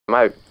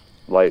My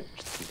light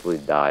simply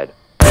died.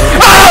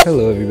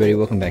 Hello everybody,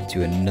 welcome back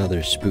to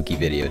another spooky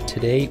video.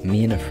 Today,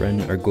 me and a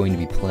friend are going to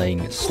be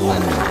playing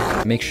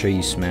Slender. Make sure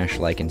you smash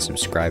like and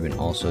subscribe, and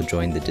also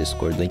join the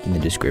Discord, link in the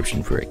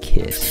description for a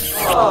kiss.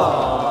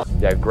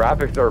 Yeah,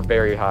 graphics are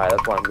very high,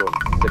 that's why I'm going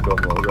sicko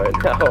mode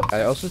right now.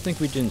 I also think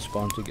we didn't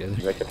spawn together.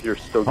 My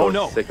computer's still going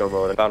sicko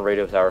mode. I found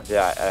radio tower.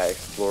 Yeah, I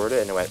explored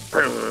it and it went.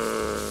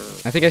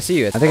 I think I see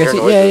you. I think I see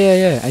you.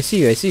 Yeah. I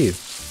see you.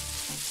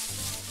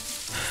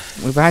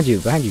 We're behind you.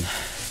 It's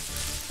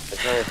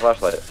not your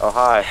flashlight. Oh,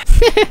 hi.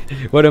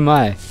 What am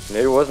I?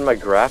 Maybe it wasn't my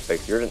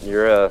graphics.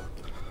 You're a...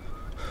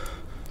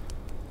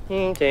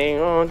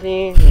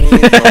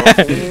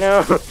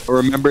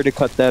 Remember to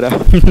cut that out.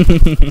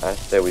 I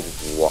say we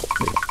just walk.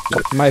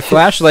 My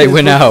flashlight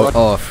went out.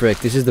 Oh frick!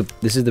 This is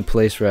the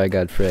place where I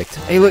got fricked.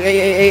 Hey look!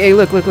 Hey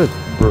look! Bro,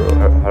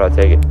 how do I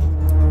take it?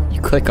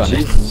 You click on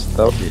it.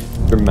 That was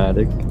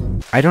dramatic.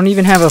 I don't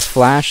even have a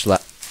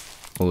flashlight.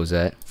 What was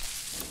that?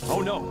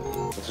 Oh no!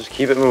 Let's just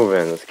keep it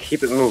moving. Let's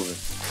keep it moving.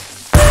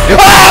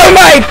 Oh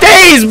my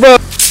days, bro!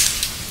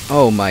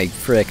 Oh my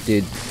frick,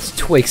 dude. It's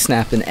twig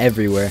snapping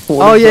everywhere.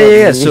 Oh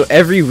yeah. So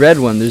every red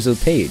one, there's a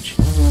page.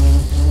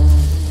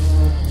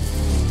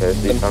 Okay,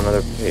 so you found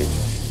another page.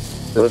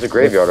 There's a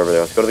graveyard over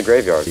there. Let's go to the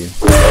graveyard.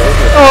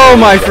 Oh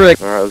my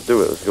frick! Alright, let's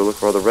do it. Let's go look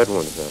for all the red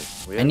ones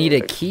then. I need a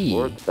key.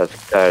 That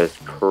is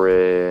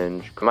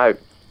cringe. My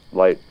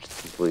light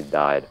simply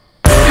died.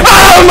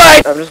 Oh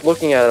my! I'm just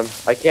looking at him.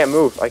 I can't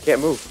move.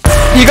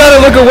 You gotta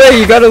look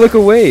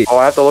away. Oh,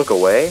 I have to look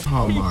away?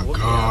 Oh my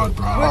god,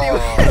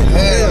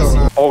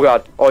 bro. Oh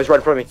god. Oh, he's right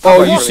in front of me.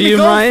 Oh, you see him,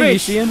 Ryan? You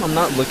see him? I'm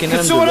not looking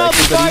at him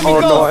directly, but oh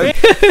no.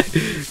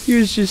 he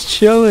was just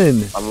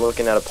chilling. I'm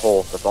looking at a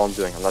pole. That's all I'm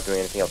doing. I'm not doing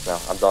anything else now.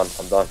 I'm done.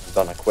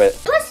 I quit.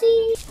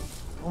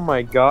 Oh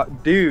my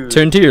god, dude.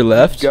 Turn to your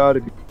left.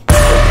 Gotta be.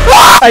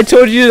 I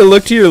told you to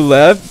look to your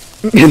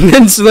left, and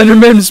then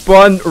Slenderman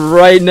spawned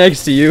right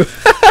next to you.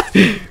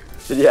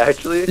 Did he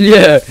actually?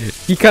 Yeah,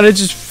 he kind of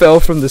just fell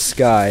from the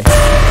sky.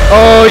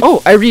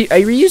 Oh, I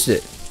reused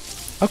it.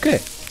 Okay,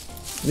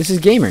 this is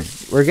gamer.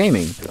 We're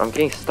gaming. I'm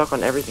getting stuck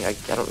on everything. I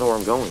don't know where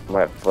I'm going.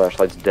 My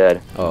flashlight's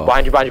dead. Oh.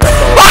 Behind you.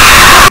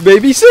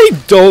 Maybe say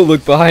don't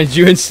look behind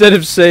you instead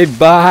of say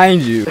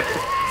behind you.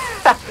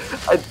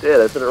 I did.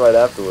 I said it right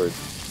afterwards.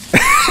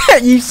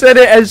 You said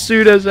it as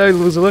soon as I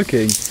was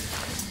looking.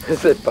 I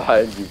said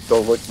behind you.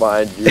 Don't look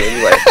behind you.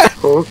 Anyway.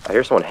 I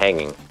hear someone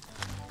hanging.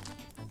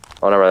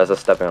 Oh no, that's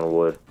just stepping on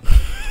wood.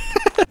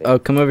 Oh,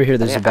 come over here.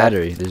 There's a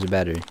battery. There's a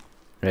battery.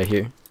 Right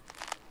here.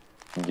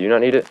 Do you not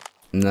need it?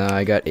 No,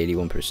 I got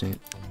 81%.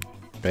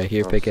 Right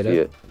here, pick it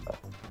up.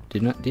 Do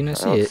you not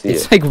see it?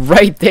 It's like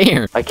right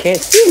there. I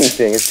can't see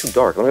anything. It's too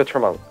dark. Let me go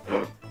turn my...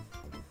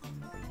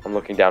 I'm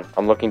looking down. I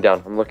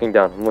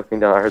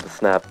heard the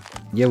snap.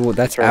 Yeah, well,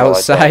 that's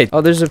outside.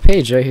 Oh, there's a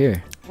page right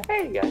here.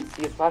 Hey, I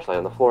see a flashlight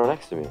on the floor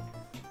next to me.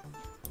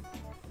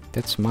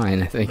 That's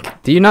mine, I think.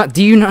 Do you not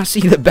see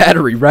the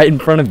battery right in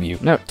front of you?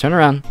 No, turn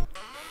around.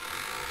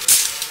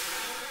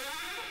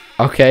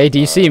 Okay, do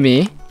you see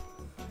me?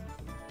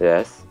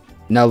 Yes.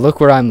 Now look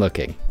where I'm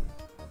looking.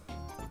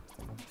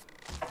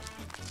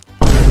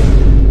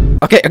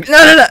 Okay,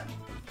 no.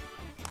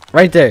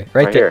 Right there,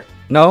 right there. Here.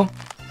 No?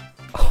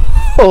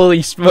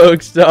 Holy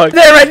smokes, dog.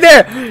 There, right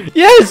there!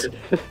 Yes!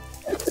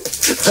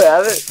 I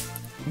have it?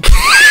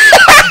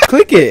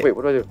 Click it. Wait,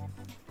 what do I do?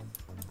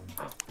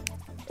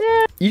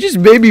 You just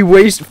made me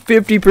waste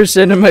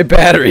 50% of my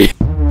battery.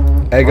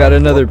 I got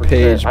another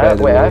page, by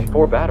the way. I have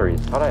 4 batteries.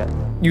 How'd I...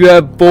 You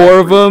have 4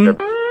 of them?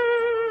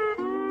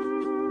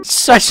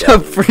 Such a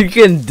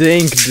freaking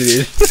dink,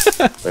 dude.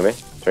 Wait a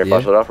minute. Turn your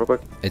flashlight off real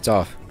quick. It's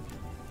off.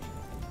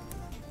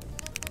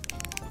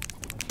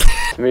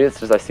 To me,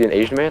 it's just I see an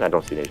Asian man. I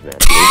don't see an Asian man.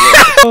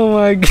 Oh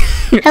my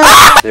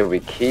god. Dude,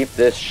 we keep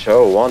this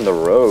show on the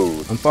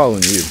road. I'm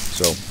following you,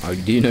 so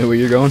do you know where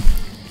you're going?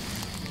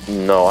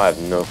 No, I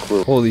have no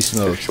clue. Holy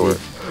smokes. Sure.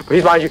 But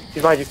he's behind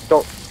you.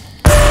 Don't.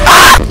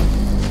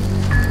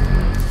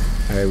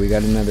 Alright, we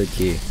got another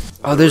key.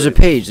 Oh, there's a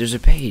page.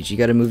 You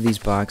gotta move these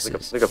boxes.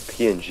 It's like a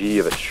PNG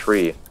of a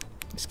tree.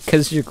 It's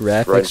because your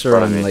graphics are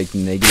on, like,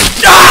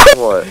 negative.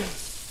 What?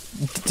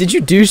 Did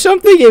you do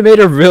something? It made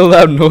a real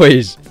loud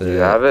noise. Do you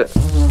have it?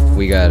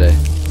 We got it.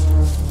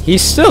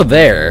 He's still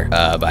there,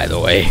 by the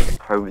way.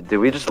 Did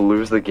we just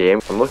lose the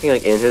game? I'm looking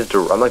like in his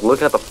I'm like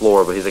looking at the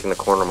floor, but he's like in the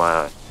corner of my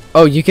eye.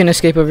 Oh, you can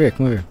escape over here.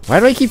 Come over here. Why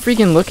do I keep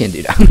freaking looking,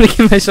 dude? I'm gonna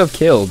get myself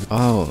killed.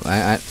 Oh,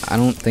 I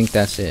don't think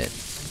that's it.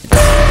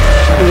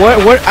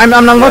 What? I'm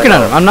not looking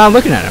at him. I'm not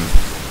looking at him.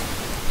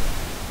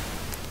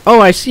 Oh,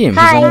 I see him.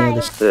 He's on the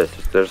other side.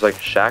 There's like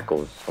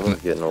shackles.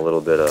 Someone's getting a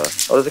little bit, Oh,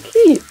 there's a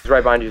key! He's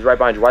right behind you. Why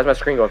is my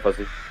screen going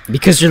fuzzy?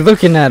 Because you're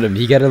looking at him.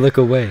 You gotta look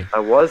away. I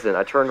wasn't.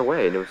 I turned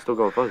away and it was still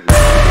going fuzzy.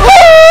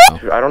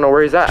 Dude, I don't know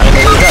where he's at.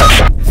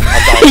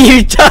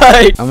 You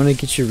died! I'm gonna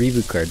get your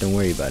reboot card. Don't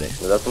worry about it.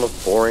 Well, that's the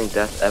most boring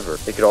death ever.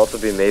 It could also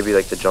be maybe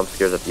like the jump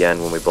scares at the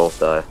end when we both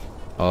die.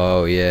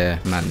 Oh, yeah.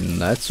 My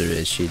nuts are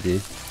itchy,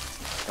 dude.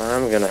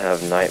 I'm gonna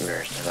have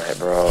nightmares tonight,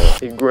 bro.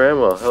 Hey,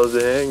 Grandma, how's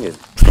it hanging?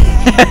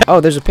 Oh,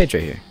 there's a page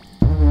right here.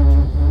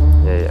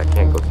 Yeah, I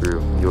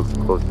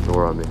closed the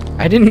door on me.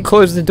 I didn't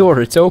close the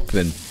door. It's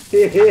open.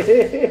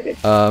 Hey,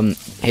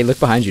 look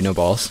behind you. No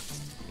balls.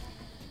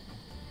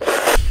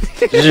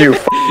 You.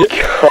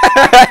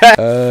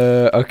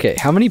 Okay.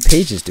 How many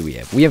pages do we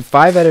have? We have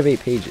 5 out of 8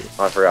 pages.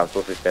 Oh, I forgot. I'm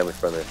supposed to be family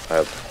friendly. I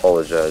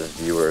apologize,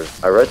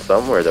 viewers. I read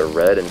somewhere that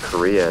red in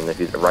Korea, and if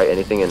you write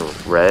anything in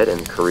red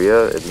in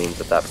Korea, it means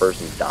that that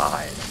person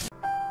died.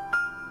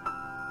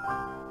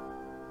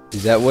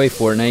 Is that why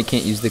Fortnite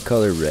can't use the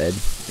color red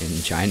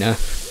in China?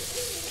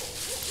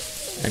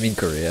 I mean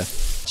Korea.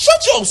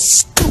 Shut your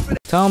stupid.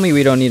 Tell me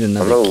we don't need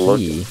another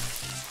key. Look.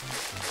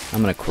 I'm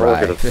gonna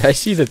cry. I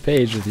see the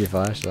page with your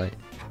flashlight.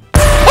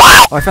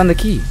 Oh, I found the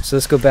key. So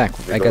let's go back.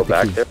 I got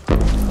the key.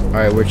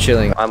 Alright, we're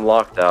chilling. I'm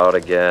locked out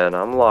again.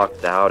 I'm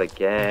locked out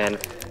again.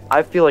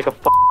 I feel like a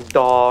f***ing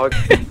dog.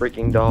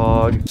 Freaking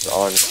dog. It's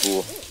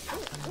uncool.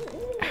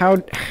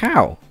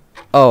 How?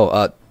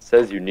 Oh, It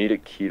says you need a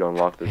key to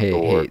unlock the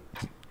door.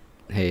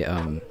 Hey,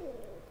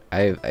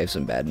 I have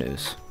some bad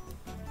news.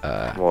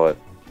 What?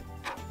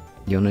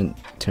 You wanna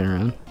turn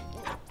around?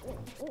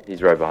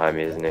 He's right behind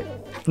me, isn't he?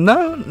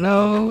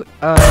 No,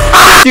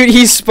 dude,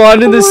 he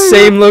spawned in the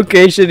same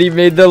location. He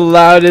made the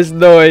loudest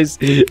noise.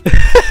 I'm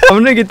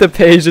gonna get the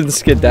page and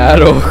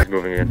skedaddle. He's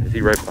moving in. Is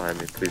he right behind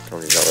me? Please tell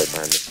me he's not right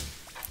behind me.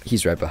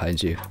 He's right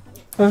behind you.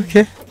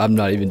 Okay. I'm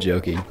not even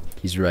joking.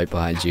 He's right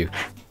behind you.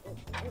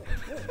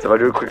 So if I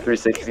do a quick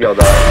 360, I'll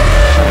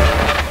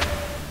die.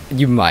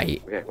 You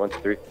might. Okay, 1, 2,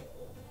 3.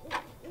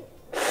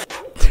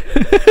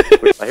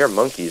 I hear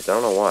monkeys. I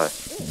don't know why.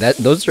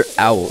 Those are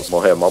owls.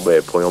 Well, hey, my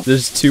bad, point.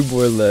 There's 2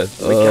 more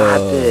left. We got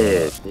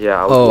this.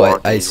 Yeah, I was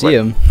walking. I see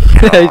him.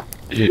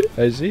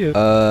 I see him.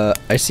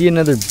 I see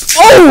another.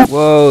 Oh!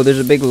 Whoa, there's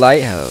a big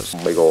lighthouse.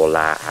 Big old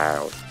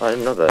lighthouse. I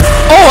didn't know that.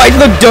 Oh, I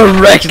looked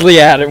directly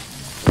at him.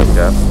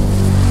 Okay.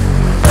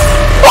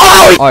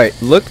 Oh! All right,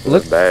 look.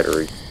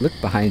 Battery. Look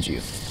behind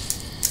you.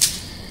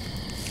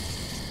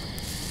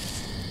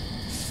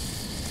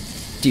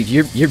 Dude,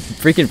 your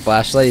freaking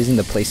flashlight is in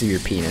the place of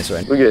your penis,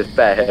 right? Look at this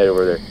fat head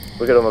over there.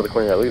 Look at him on the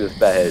corner. Look at this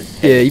fat head.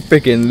 Yeah, you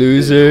freaking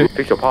loser.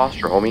 Fix your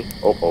posture, homie.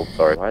 Oh,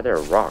 sorry. Why are there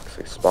rocks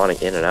like spawning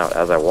in and out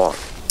as I walk?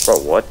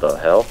 Bro, what the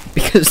hell?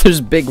 Because there's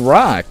big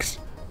rocks.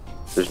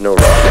 There's no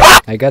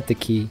rocks. I got the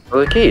key.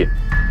 Where's the key?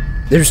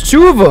 There's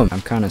 2 of them.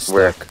 I'm kind of stuck.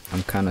 Where?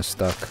 I'm kind of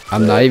stuck.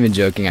 I'm not even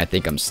joking. I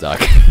think I'm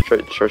stuck. Try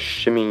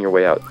shimmying your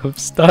way out. I'm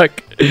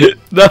stuck.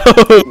 No.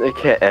 It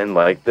can't end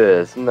like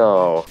this.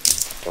 No.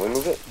 Can we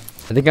move it?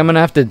 I think I'm gonna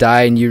have to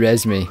die and you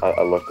res me.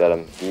 I looked at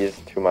him. He is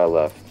to my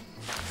left.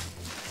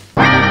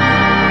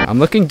 I'm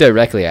looking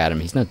directly at him.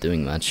 He's not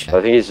doing much.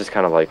 I think he's just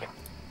kind of like,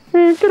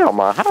 get out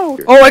my house.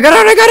 Oh, I got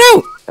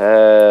out!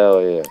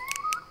 Hell yeah.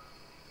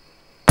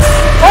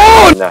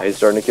 Oh! Now he's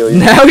starting to kill you.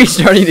 Now he's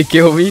starting to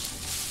kill me.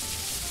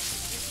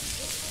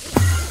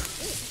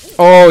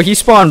 Oh, he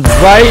spawned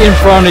right in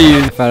front of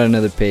you. Found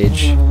another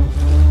page.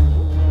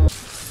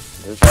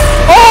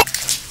 Oh!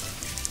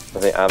 I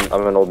think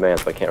I'm an old man,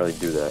 so I can't really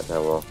do that that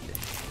well.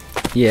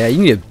 Yeah,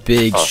 you need a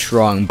big,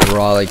 strong,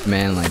 brolic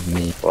man like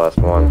me. Last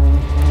one.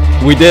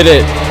 We did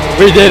it!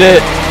 We did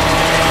it!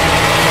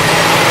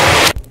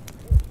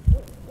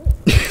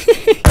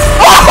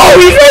 Oh,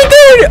 he's right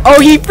there!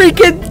 Oh, he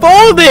freaking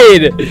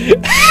folded!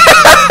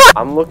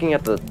 I'm looking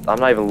at I'm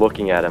not even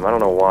looking at him. I don't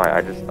know why.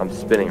 I'm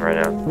spinning right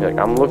now. Like,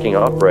 I'm looking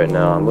up right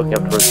now. I'm looking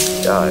up towards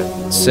the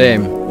sky.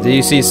 Same. Do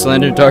you see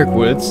Slender Dark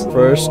Woods?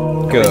 First,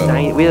 go.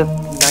 We have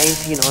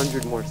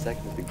 1,900 more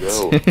seconds to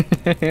go.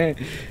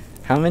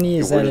 How many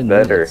is that in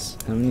better? minutes?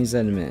 How many is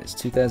that in minutes?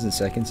 2,000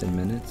 seconds in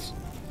minutes?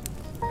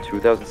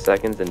 2,000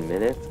 seconds in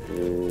minutes?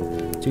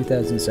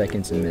 2,000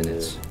 seconds in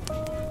minutes.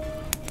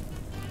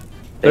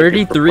 Thank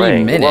you for 33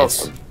 playing.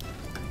 minutes.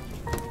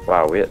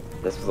 Wow, we had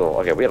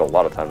a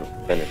lot of time to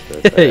finish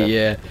this.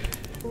 Yeah.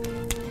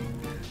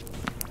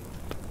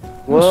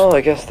 Well,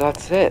 I guess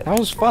that's it. That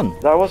was fun.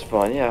 That was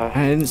fun, yeah.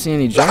 I didn't see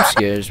any jump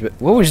scares, but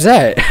what was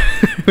that?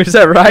 Was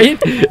that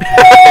right?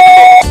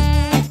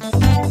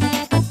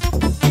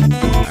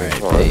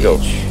 Alright,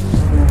 page.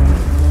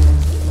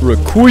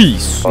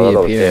 Request.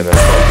 Oh,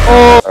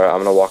 Oh! Alright, I'm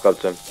gonna walk up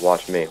to him.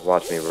 Watch me, bro.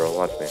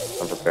 Watch me.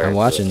 I'm prepared. I'm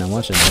watching. I'm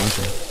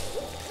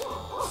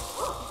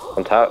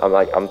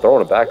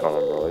throwing it back on him,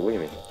 bro. Like, what do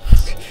you mean?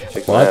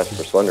 Shake my ass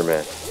for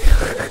Slenderman.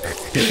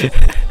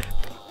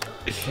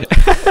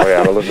 Okay,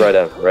 I'm gonna look right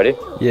at him. Ready?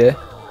 Yeah.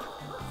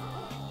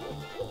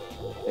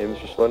 Hey,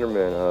 Mr.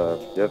 Slenderman,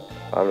 yep,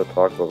 I'm gonna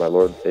talk about my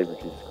Lord and Savior,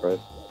 Jesus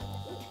Christ.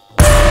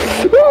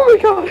 Oh my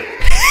god!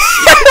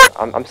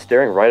 I'm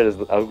staring right at his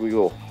ugly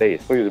little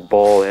face. Look at his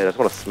bald head. I just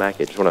wanna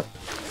smack it. I'm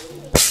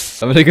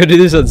gonna go do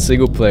this on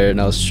single player and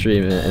I'll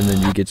stream it and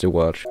then you get to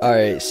watch.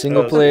 Alright,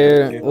 single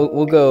player.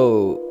 We'll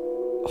go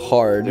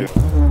hard.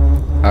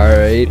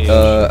 Alright,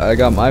 I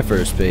got my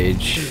first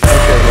page.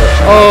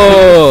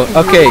 Oh,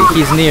 okay,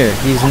 he's near.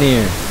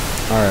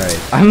 Alright.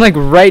 I'm like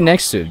right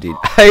next to him, dude.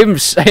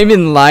 I'm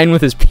in line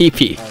with his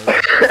pee-pee.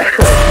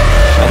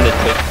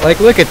 Like,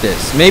 look at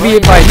this. Maybe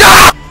if I...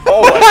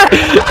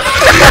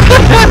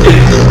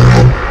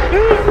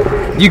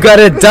 You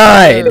gotta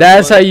die.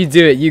 That's how you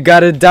do it. You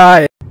gotta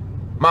die.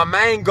 My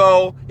main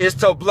goal is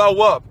to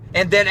blow up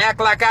and then act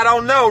like I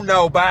don't know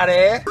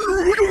nobody.